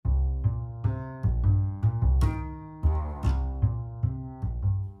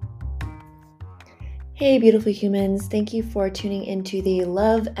Hey, beautiful humans. Thank you for tuning into the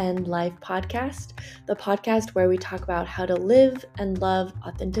Love and Life podcast, the podcast where we talk about how to live and love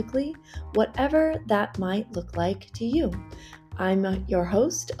authentically, whatever that might look like to you. I'm your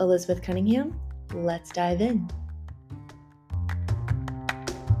host, Elizabeth Cunningham. Let's dive in.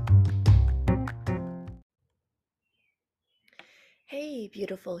 Hey,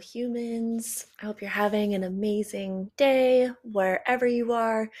 beautiful humans. I hope you're having an amazing day wherever you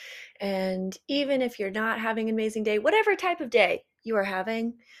are. And even if you're not having an amazing day, whatever type of day you are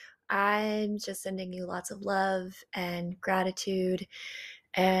having, I'm just sending you lots of love and gratitude.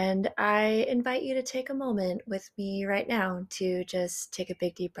 And I invite you to take a moment with me right now to just take a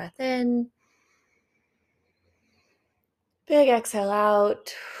big deep breath in, big exhale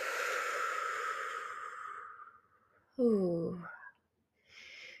out. Ooh.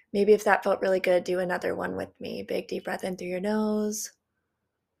 Maybe if that felt really good, do another one with me. Big deep breath in through your nose,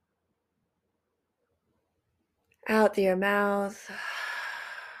 out through your mouth.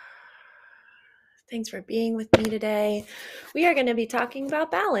 Thanks for being with me today. We are going to be talking about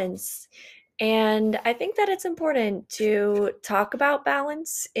balance. And I think that it's important to talk about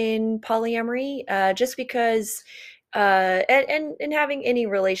balance in polyamory, just because, and having any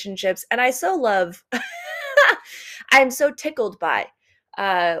relationships. And I so love, I'm so tickled by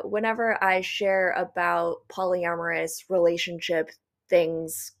whenever I share about polyamorous relationship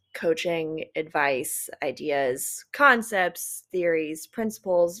things, coaching, advice, ideas, concepts, theories,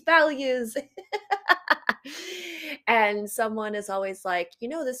 principles, values. And someone is always like,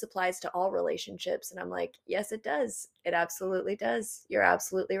 this applies to all relationships. And I'm like, yes, it does. It absolutely does. You're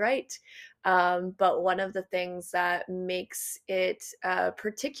absolutely right. But one of the things that makes it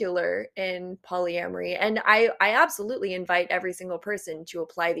particular in polyamory, and I absolutely invite every single person to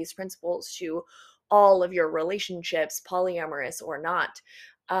apply these principles to all of your relationships, polyamorous or not.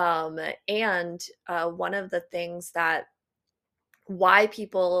 And one of the things that why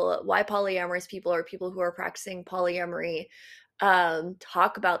polyamorous people or people who are practicing polyamory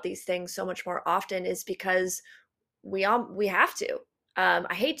talk about these things so much more often is because we have to.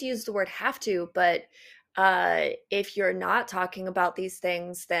 I hate to use the word have to, but if you're not talking about these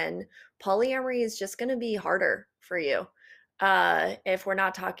things, then polyamory is just going to be harder for you. If we're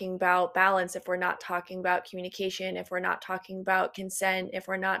not talking about balance, if we're not talking about communication, if we're not talking about consent, if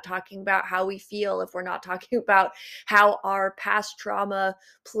we're not talking about how we feel, if we're not talking about how our past trauma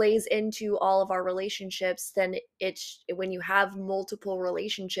plays into all of our relationships, then it's when you have multiple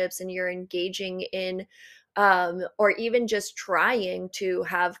relationships and you're engaging in or even just trying to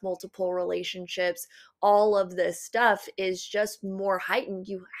have multiple relationships, all of this stuff is just more heightened.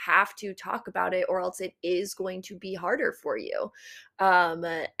 You have to talk about it, or else it is going to be harder for you.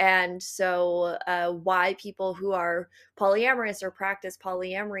 And so, why people who are polyamorous or practice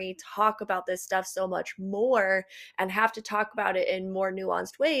polyamory talk about this stuff so much more and have to talk about it in more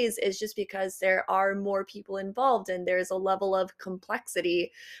nuanced ways is just because there are more people involved and there's a level of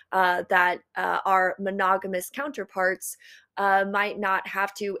complexity that our monogamous counterparts might not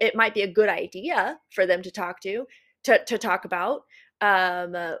have to. It might be a good idea for them to talk about,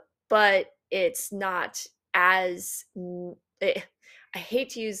 but it's not as. I hate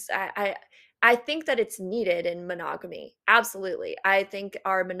to use. I think that it's needed in monogamy. Absolutely, I think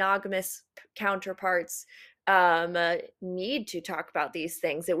our monogamous counterparts need to talk about these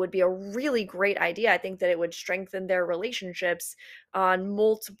things. It would be a really great idea. I think that it would strengthen their relationships on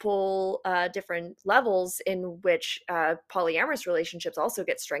multiple different levels, in which polyamorous relationships also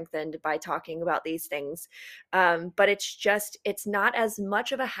get strengthened by talking about these things. But it's not as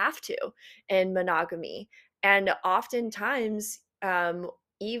much of a have to in monogamy. And oftentimes,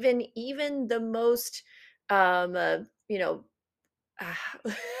 even the most, um, uh, you know,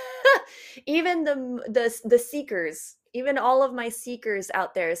 even the seekers, even all of my seekers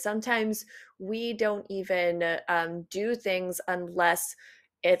out there, sometimes we don't even do things unless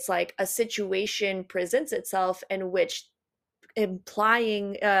it's like a situation presents itself in which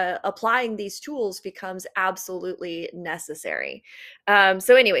applying these tools becomes absolutely necessary.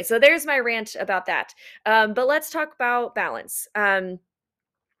 So anyway, so there's my rant about that. But let's talk about balance. And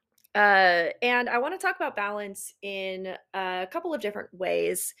I want to talk about balance in a couple of different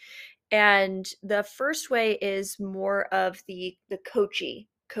ways. And the first way is more of the coachy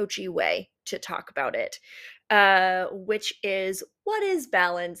way to talk about it, which is, what is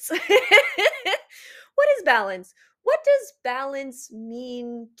balance? What is balance? What does balance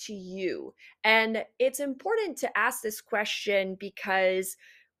mean to you? And it's important to ask this question because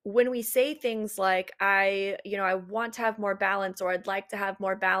when we say things like I want to have more balance, or I'd like to have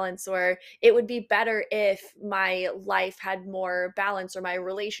more balance, or it would be better if my life had more balance, or my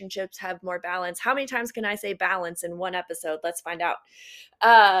relationships have more balance. How many times can I say balance in one episode? Let's find out.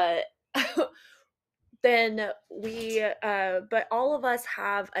 Uh then but all of us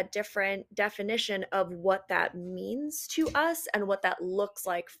have a different definition of what that means to us and what that looks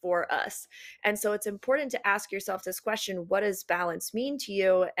like for us. And so it's important to ask yourself this question: what does balance mean to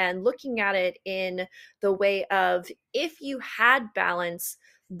you? And looking at it in the way of, if you had balance,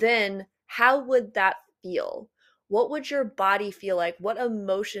 then how would that feel? What would your body feel like? What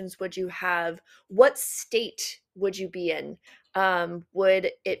emotions would you have? What state would you be in?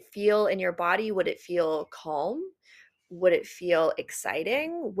 Would it feel in your body? Would it feel calm? Would it feel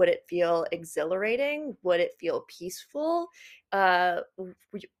exciting? Would it feel exhilarating? Would it feel peaceful? The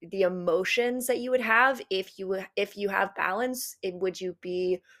emotions that you would have if you have balance, would you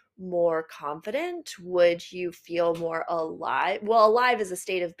be more confident? Would you feel more alive? Well, alive is a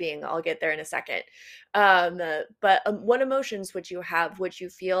state of being. I'll get there in a second. But what emotions would you have? Would you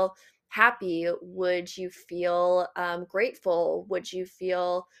feel happy? Would you feel grateful? Would you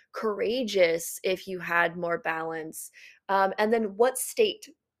feel courageous if you had more balance? And then what state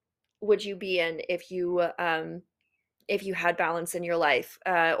would you be in if you had balance in your life,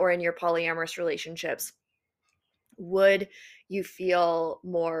 or in your polyamorous relationships? Would you feel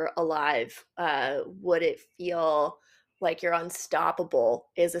more alive? Would it feel like you're unstoppable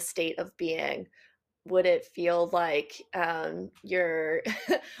is a state of being? Would it feel like you're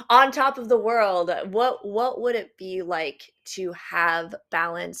on top of the world? What would it be like to have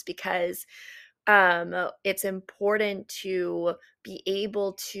balance? Because it's important to be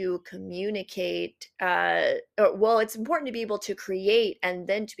able to communicate, well, it's important to be able to create and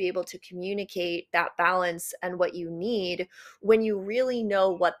then to be able to communicate that balance and what you need when you really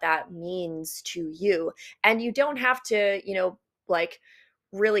know what that means to you. And you don't have to, like,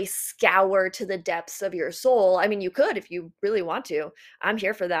 really scour to the depths of your soul. I mean, you could if you really want to. I'm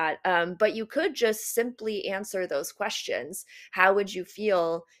here for that. But you could just simply answer those questions. How would you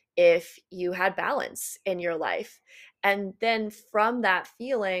feel if you had balance in your life? And then from that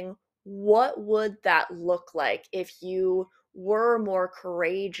feeling, what would that look like if you were more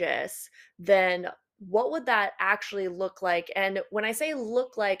courageous? Then what would that actually look like? And when I say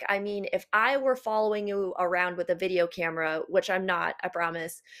look like, I mean, if I were following you around with a video camera, which I'm not, I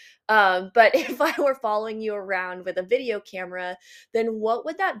promise. But if I were following you around with a video camera, then what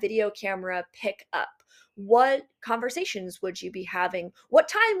would that video camera pick up? What conversations would you be having? What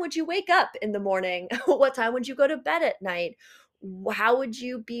time would you wake up in the morning? What time would you go to bed at night? How would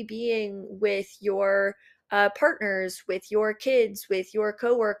you be being with your partners, with your kids, with your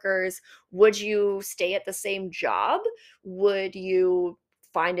coworkers? Would you stay at the same job? Would you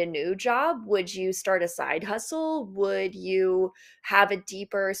find a new job? Would you start a side hustle? Would you have a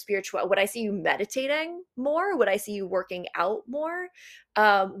deeper spiritual? Would I see you meditating more? Would I see you working out more?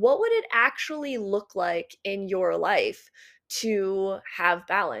 What would it actually look like in your life to have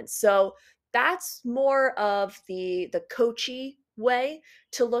balance? So that's more of the coachy way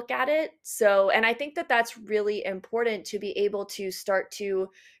to look at it. So, and I think that that's really important to be able to start to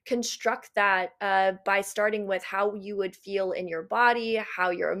construct that, by starting with how you would feel in your body,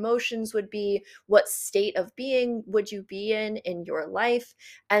 how your emotions would be, what state of being would you be in your life.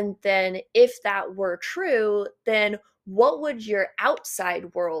 And then if that were true, then what would your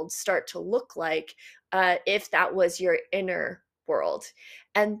outside world start to look like, if that was your inner world?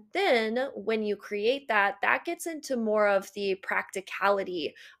 And then when you create that, that gets into more of the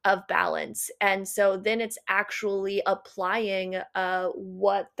practicality of balance. And so then it's actually applying um,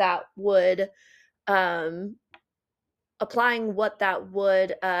 what that would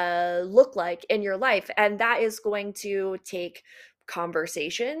look like in your life. And that is going to take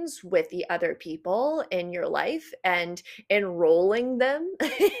conversations with the other people in your life and enrolling them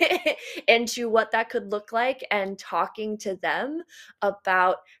into what that could look like, and talking to them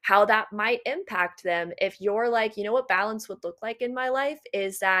about how that might impact them. If you're like, you know what balance would look like in my life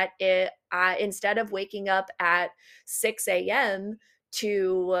is that instead of waking up at 6 a.m.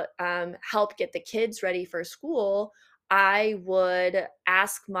 to help get the kids ready for school, I would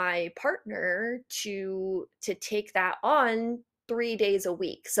ask my partner to take that on 3 days a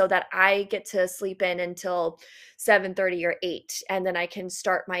week, so that I get to sleep in until 7:30 or 8, and then I can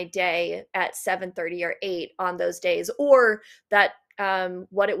start my day at 7:30 or 8 on those days. Or that,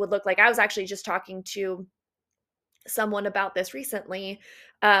 what it would look like. I was actually just talking to someone about this recently,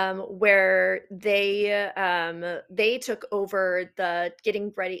 where they took over the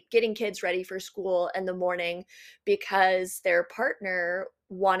getting kids ready for school in the morning, because their partner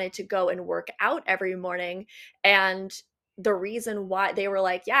wanted to go and work out every morning. And the reason why they were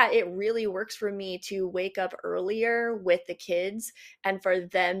like, yeah, it really works for me to wake up earlier with the kids and for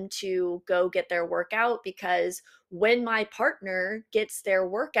them to go get their workout, because when my partner gets their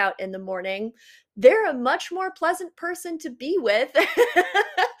workout in the morning, they're a much more pleasant person to be with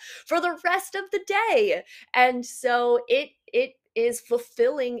for the rest of the day. And so it is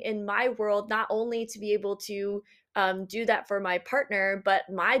fulfilling in my world, not only to be able to do that for my partner, but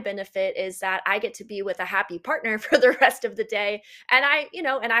my benefit is that I get to be with a happy partner for the rest of the day. And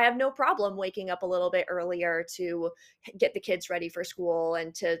and I have no problem waking up a little bit earlier to get the kids ready for school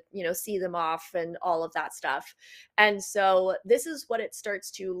and to, see them off and all of that stuff. And so this is what it starts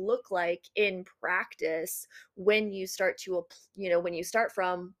to look like in practice when you start to, when you start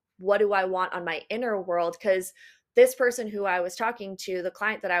from what do I want on my inner world? Because this person who I was talking to, the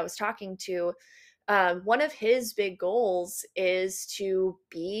client that I was talking to, one of his big goals is to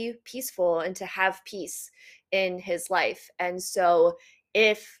be peaceful and to have peace in his life. And so,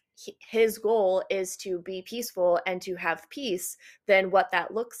 if his goal is to be peaceful and to have peace, then what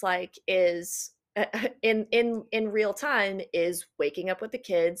that looks like is in real time is waking up with the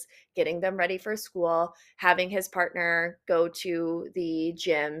kids, getting them ready for school, having his partner go to the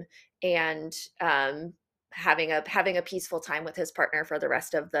gym, and having a peaceful time with his partner for the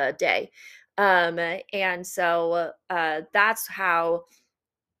rest of the day. And so that's how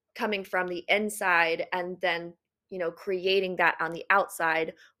coming from the inside and then, creating that on the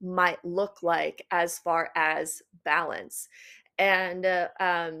outside might look like as far as balance. And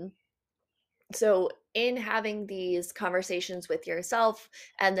so in having these conversations with yourself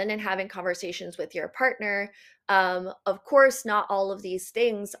and then in having conversations with your partner, of course not all of these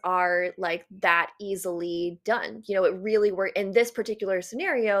things are like that easily done. It really were in this particular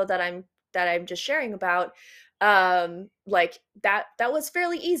scenario that I'm just sharing about. Like that was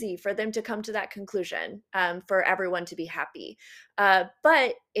fairly easy for them to come to that conclusion, for everyone to be happy.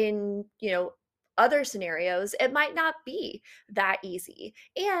 But in, other scenarios it might not be that easy.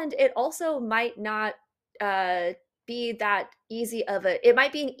 And it also might not uh, be that easy of a, it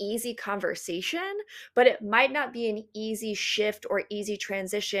might be an easy conversation, but it might not be an easy shift or easy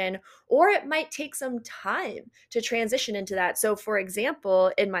transition, or it might take some time to transition into that. So, for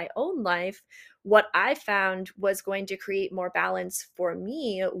example, in my own life, what I found was going to create more balance for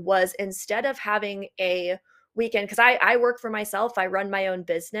me was, instead of having a weekend, because I work for myself, I run my own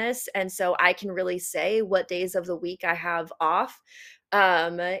business, and so I can really say what days of the week I have off.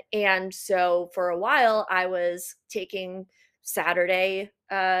 And so for a while I was taking Saturday,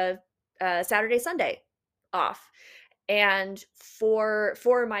 Saturday, Sunday off. And for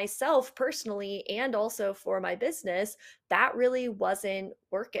myself personally, and also for my business, that really wasn't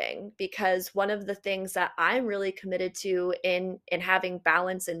working, because one of the things that I'm really committed to in having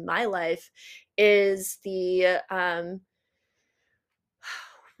balance in my life is the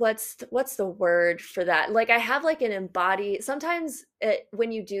what's the word for that? Like, I have like an embody sometimes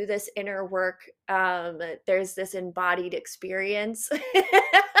when you do this inner work, there's this embodied experience.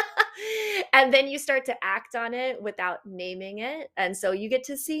 And then you start to act on it without naming it. And so you get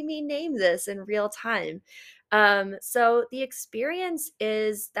to see me name this in real time. So the experience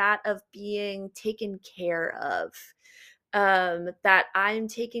is that of being taken care of, that I'm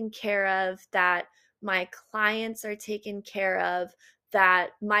taken care of, that my clients are taken care of, that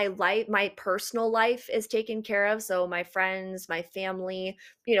my life, my personal life is taken care of. So my friends, my family,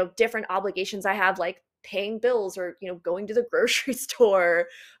 different obligations I have, like paying bills or, going to the grocery store,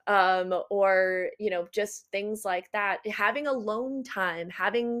 or, just things like that. Having alone time,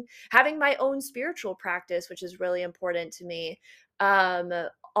 having my own spiritual practice, which is really important to me. Um,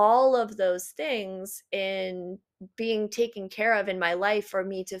 all of those things in being taken care of in my life for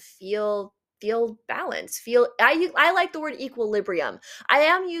me to feel balance, I like the word equilibrium. I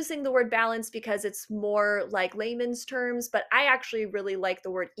am using the word balance because it's more like layman's terms, but I actually really like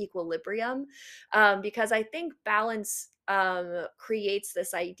the word equilibrium, because I think balance creates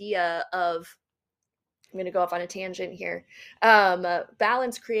this idea of, I'm going to go off on a tangent here.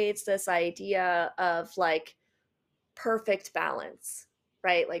 Balance creates this idea of like perfect balance,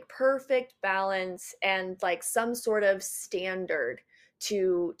 right? Like perfect balance and like some sort of standard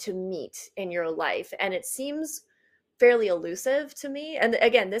to meet in your life. And it seems fairly elusive to me. And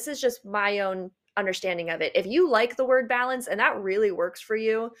again, this is just my own understanding of it. If you like the word balance and that really works for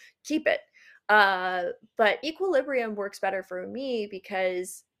you, keep it. But equilibrium works better for me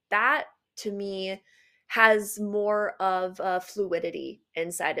because that, to me, has more of a fluidity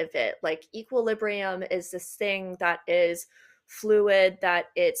inside of it. Like equilibrium is this thing that is fluid, that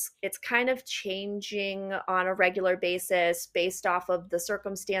it's kind of changing on a regular basis based off of the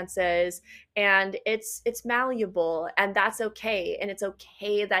circumstances, and it's malleable, and that's okay. And it's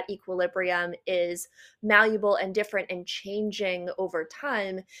okay that equilibrium is malleable and different and changing over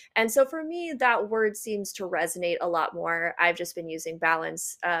time. And so for me, that word seems to resonate a lot more. I've just been using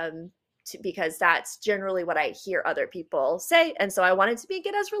balance, because that's generally what I hear other people say. And so I wanted to make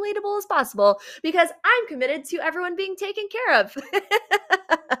it as relatable as possible because I'm committed to everyone being taken care of.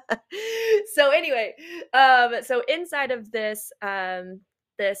 So anyway, so inside of this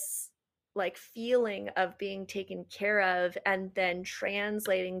like feeling of being taken care of, and then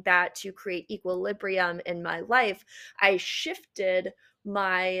translating that to create equilibrium in my life, I shifted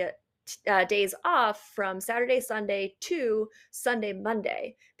my days off from Saturday, Sunday to Sunday,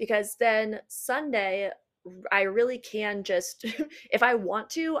 Monday, because then Sunday, I really can just, if I want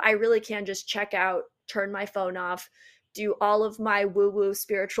to, I really can just check out, turn my phone off, do all of my woo woo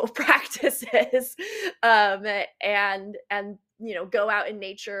spiritual practices, and go out in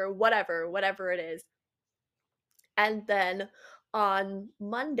nature, whatever it is. And then on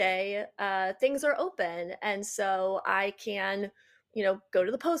Monday, things are open. And so I can, go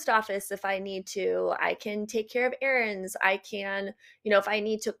to the post office if I need to. I can take care of errands. I can, if I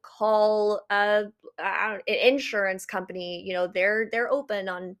need to call an insurance company, they're open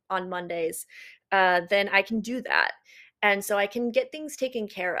on Mondays. Then I can do that. And so I can get things taken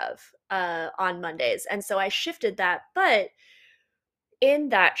care of on Mondays. And so I shifted that. But in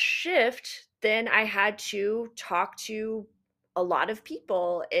that shift, then I had to talk to a lot of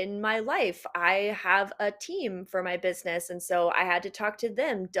people in my life. I have a team for my business, and so I had to talk to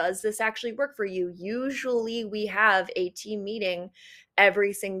them. Does this actually work for you? Usually, we have a team meeting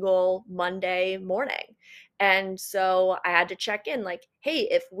every single Monday morning. And so I had to check in like, hey,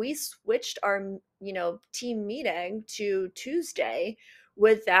 if we switched our, team meeting to Tuesday,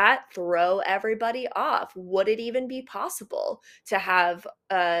 would that throw everybody off? Would it even be possible to have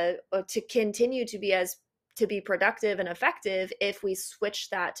to continue to be productive and effective if we switch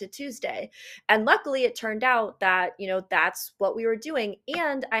that to Tuesday? And luckily it turned out that, that's what we were doing.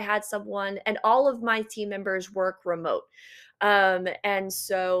 And I had someone, and all of my team members work remote. And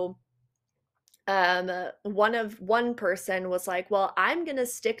so one person was like, well, I'm gonna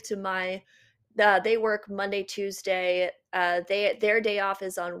stick to my they work Monday, Tuesday. Their day off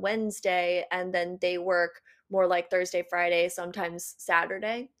is on Wednesday, and then they work more like Thursday, Friday, sometimes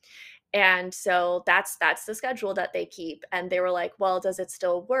Saturday. And so that's the schedule that they keep. And they were like, well, does it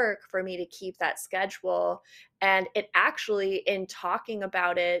still work for me to keep that schedule? And it actually, in talking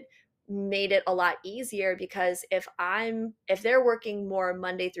about it, made it a lot easier, because if they're working more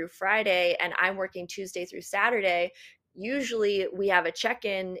Monday through Friday and I'm working Tuesday through Saturday, usually we have a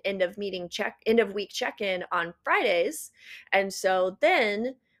check-in, end of week check-in on Fridays. And so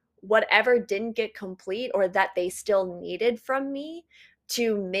then whatever didn't get complete, or that they still needed from me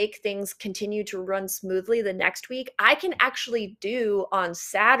to make things continue to run smoothly the next week, I can actually do on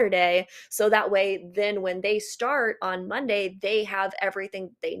Saturday. So that way, then when they start on Monday, they have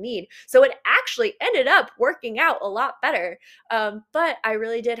everything they need. So it actually ended up working out a lot better. But I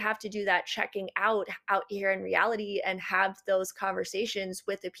really did have to do that checking out here in reality, and have those conversations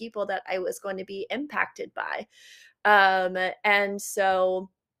with the people that I was going to be impacted by. And so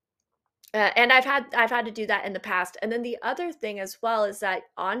and I've had to do that in the past. And then the other thing as well is that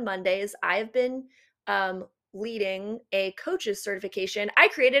on Mondays I've been um, leading a coaches certification. I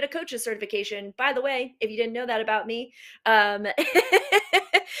created a coaches certification, by the way, if you didn't know that about me.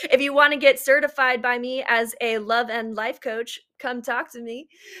 If you want to get certified by me as a love and life coach, come talk to me.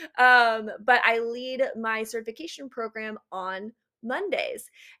 But I lead my certification program on Mondays.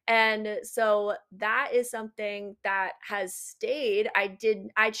 And so that is something that has stayed.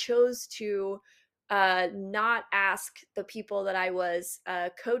 I chose to not ask the people that I was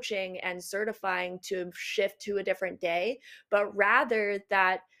coaching and certifying to shift to a different day, but rather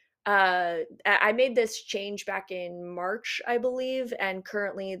that I made this change back in March, I believe, and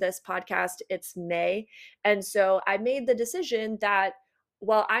currently this podcast, it's May. And so I made the decision that,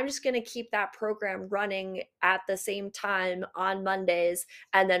 well, I'm just going to keep that program running at the same time on Mondays.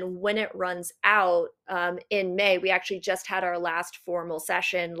 And then when it runs out in May, we actually just had our last formal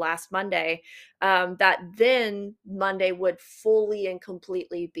session last Monday, that then Monday would fully and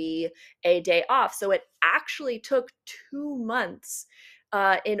completely be a day off. So it actually took 2 months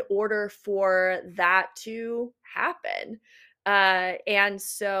in order for that to happen. And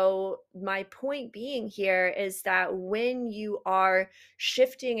so my point being here is that when you are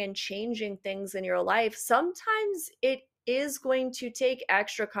shifting and changing things in your life, sometimes is going to take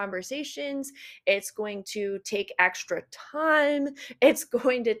extra conversations. It's going to take extra time. It's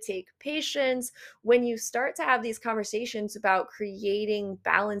going to take patience. When you start to have these conversations about creating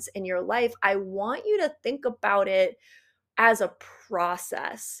balance in your life, I want you to think about it as a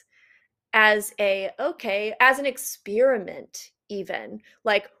process, as as an experiment even.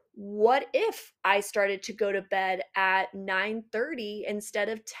 Like, what if I started to go to bed at 9:30 instead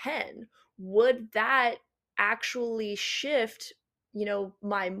of 10? Would that actually shift,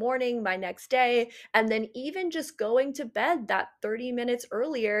 my morning, my next day? And then even just going to bed that 30 minutes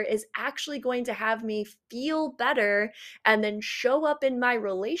earlier is actually going to have me feel better and then show up in my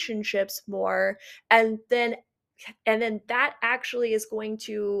relationships more. And then that actually is going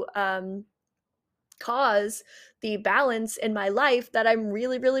to cause the balance in my life that I'm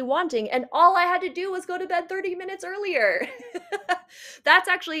really, really wanting. And all I had to do was go to bed 30 minutes earlier. That's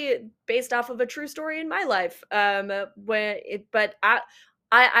actually based off of a true story in my life. But I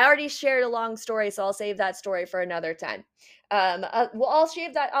already shared a long story, so I'll save that story for another time. Well, I'll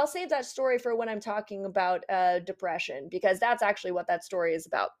save that story for when I'm talking about depression, because that's actually what that story is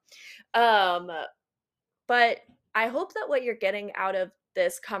about. Um, but I hope that what you're getting out of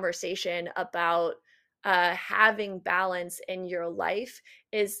this conversation about having balance in your life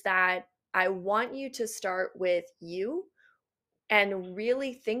is that I want you to start with you and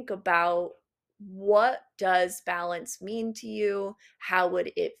really think about, what does balance mean to you? How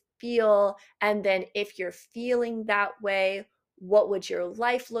would it feel? And then if you're feeling that way, what would your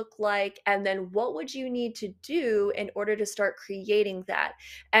life look like? And then what would you need to do in order to start creating that?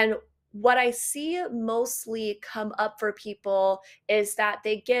 And what I see mostly come up for people is that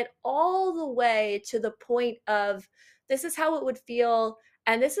they get all the way to the point of, this is how it would feel,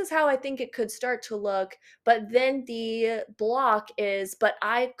 and this is how I think it could start to look. But then the block is, but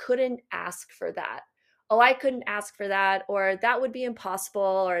I couldn't ask for that. Oh, I couldn't ask for that, or that would be impossible,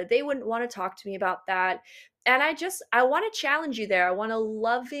 or they wouldn't want to talk to me about that. And I want to challenge you there. I want to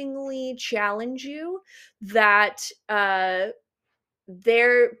lovingly challenge you that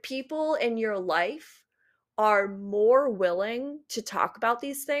there people in your life are more willing to talk about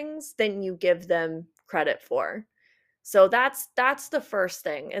these things than you give them credit for. So that's the first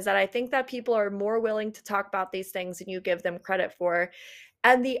thing, is that I think that people are more willing to talk about these things than you give them credit for.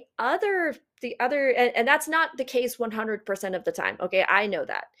 And and that's not the case 100% of the time. Okay, I know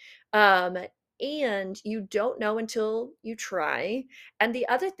that. Um and you don't know until you try. And the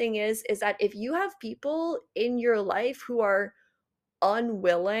other thing is that if you have people in your life who are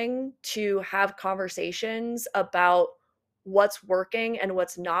unwilling to have conversations about what's working and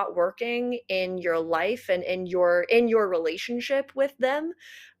what's not working in your life and in your relationship with them,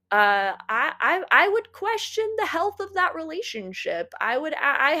 I would question the health of that relationship.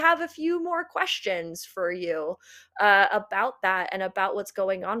 I have a few more questions for you about that and about what's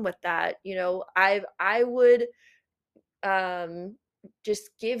going on with that. I would um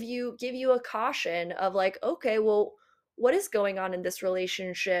just give you a caution of, like, okay, well, what is going on in this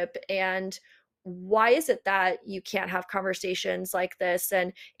relationship, and why is it that you can't have conversations like this,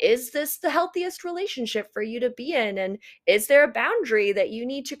 and is this the healthiest relationship for you to be in, and is there a boundary that you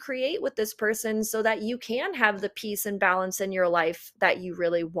need to create with this person so that you can have the peace and balance in your life that you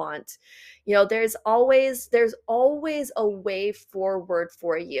really want? There's always a way forward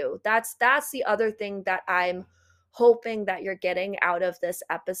for you. That's the other thing that I'm hoping that you're getting out of this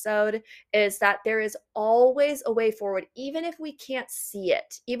episode, is that there is always a way forward, even if we can't see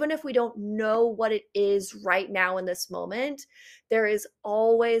it, even if we don't know what it is right now in this moment. There is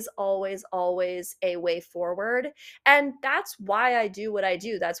always, always, always a way forward. And that's why I do what I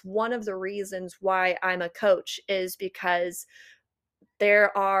do. That's one of the reasons why I'm a coach, is because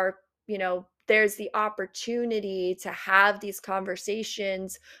there's the opportunity to have these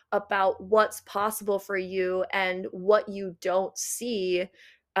conversations about what's possible for you and what you don't see.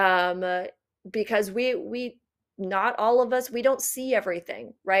 um because we not all of us, we don't see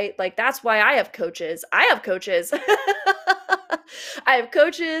everything, right? Like, that's why I have coaches. I have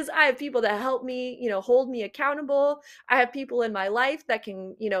people that help me, hold me accountable. I have people in my life that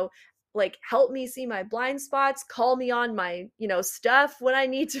can, like, help me see my blind spots, call me on my, stuff when I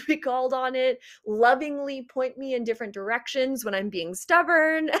need to be called on it, lovingly point me in different directions when I'm being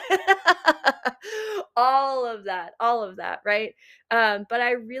stubborn. All of that, right? But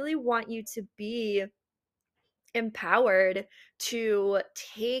I really want you to be empowered to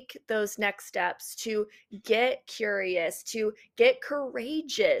take those next steps, to get curious, to get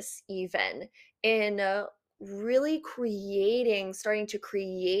courageous, even in really starting to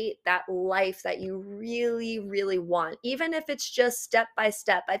create that life that you really, really want, even if it's just step by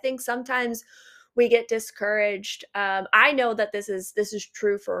step. I think sometimes we get discouraged. I know that this is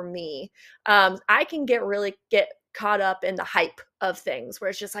true for me. I can get caught up in the hype of things where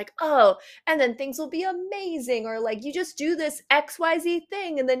it's just like, oh, and then things will be amazing, or like you just do this XYZ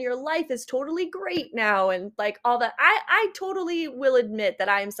thing and then your life is totally great now, and like all that. I totally will admit that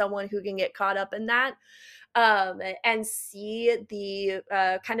I am someone who can get caught up in that, and see the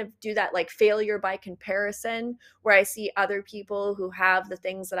kind of do that like failure by comparison, where I see other people who have the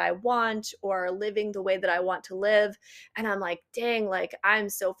things that I want or are living the way that I want to live. And I'm like, dang, like I'm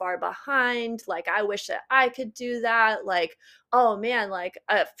so far behind. Like, I wish that I could do that. Like, oh man, like,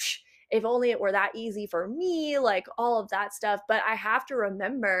 if only it were that easy for me, like all of that stuff. But I have to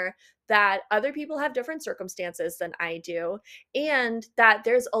remember that other people have different circumstances than I do, and that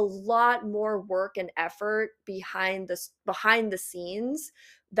there's a lot more work and effort behind the scenes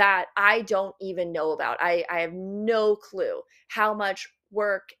that I don't even know about. I have no clue how much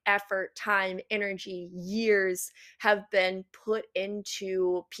work, effort, time, energy, years have been put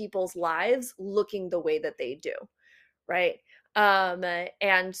into people's lives looking the way that they do, right?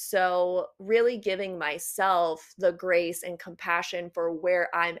 And so really giving myself the grace and compassion for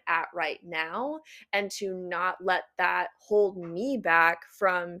where I'm at right now, and to not let that hold me back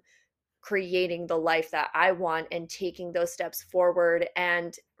from creating the life that I want and taking those steps forward,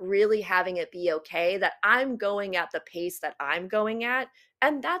 and really having it be okay that I'm going at the pace that I'm going at.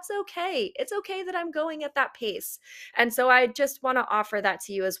 And that's okay. It's okay that I'm going at that pace. And so I just want to offer that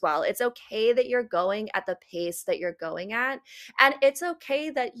to you as well. It's okay that you're going at the pace that you're going at. And it's okay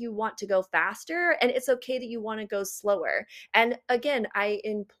that you want to go faster. And it's okay that you want to go slower. And again, I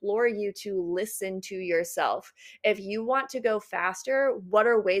implore you to listen to yourself. If you want to go faster, what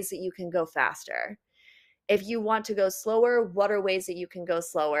are ways that you can go faster? If you want to go slower, what are ways that you can go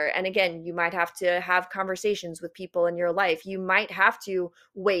slower? And again, you might have to have conversations with people in your life. You might have to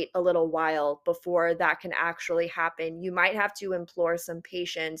wait a little while before that can actually happen. You might have to implore some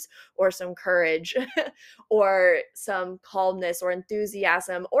patience or some courage or some calmness or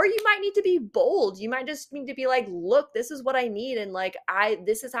enthusiasm, or you might need to be bold. You might just need to be like, look, this is what I need, and like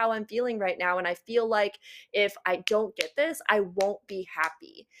this is how I'm feeling right now, and I feel like if I don't get this, I won't be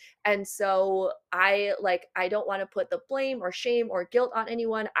happy. And so I don't want to put the blame or shame or guilt on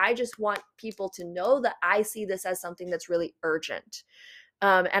anyone. I just want people to know that I see this as something that's really urgent.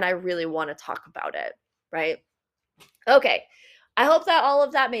 And I really want to talk about it, right? Okay. I hope that all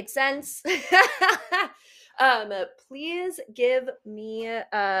of that made sense. Please give me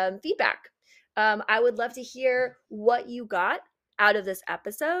feedback. I would love to hear what you got out of this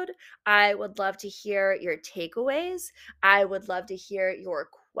episode. I would love to hear your takeaways. I would love to hear your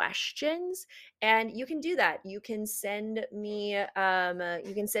questions, and you can do that. You can send me a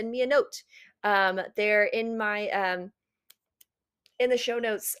note. There in my in the show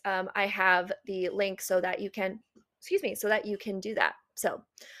notes, I have the link so that you can, excuse me, so that you can do that. So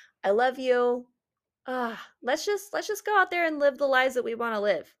I love you. Let's just go out there and live the lives that we want to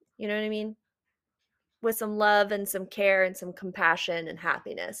live. You know what I mean? With some love and some care and some compassion and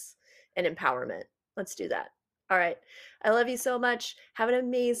happiness and empowerment. Let's do that. All right. I love you so much. Have an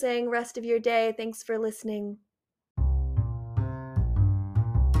amazing rest of your day. Thanks for listening.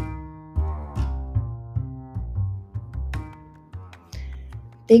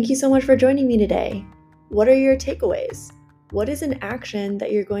 Thank you so much for joining me today. What are your takeaways? What is an action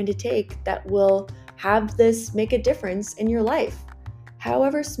that you're going to take that will have this make a difference in your life?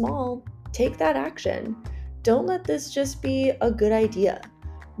 However small, take that action. Don't let this just be a good idea.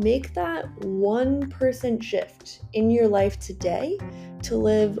 Make that 1% shift in your life today to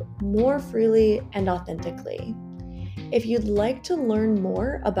live more freely and authentically. If you'd like to learn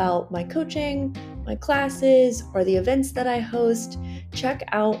more about my coaching, my classes, or the events that I host, check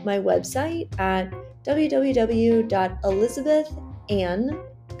out my website at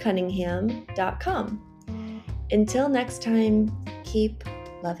www.elizabethannecunningham.com. Until next time, keep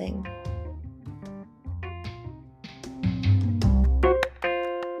loving.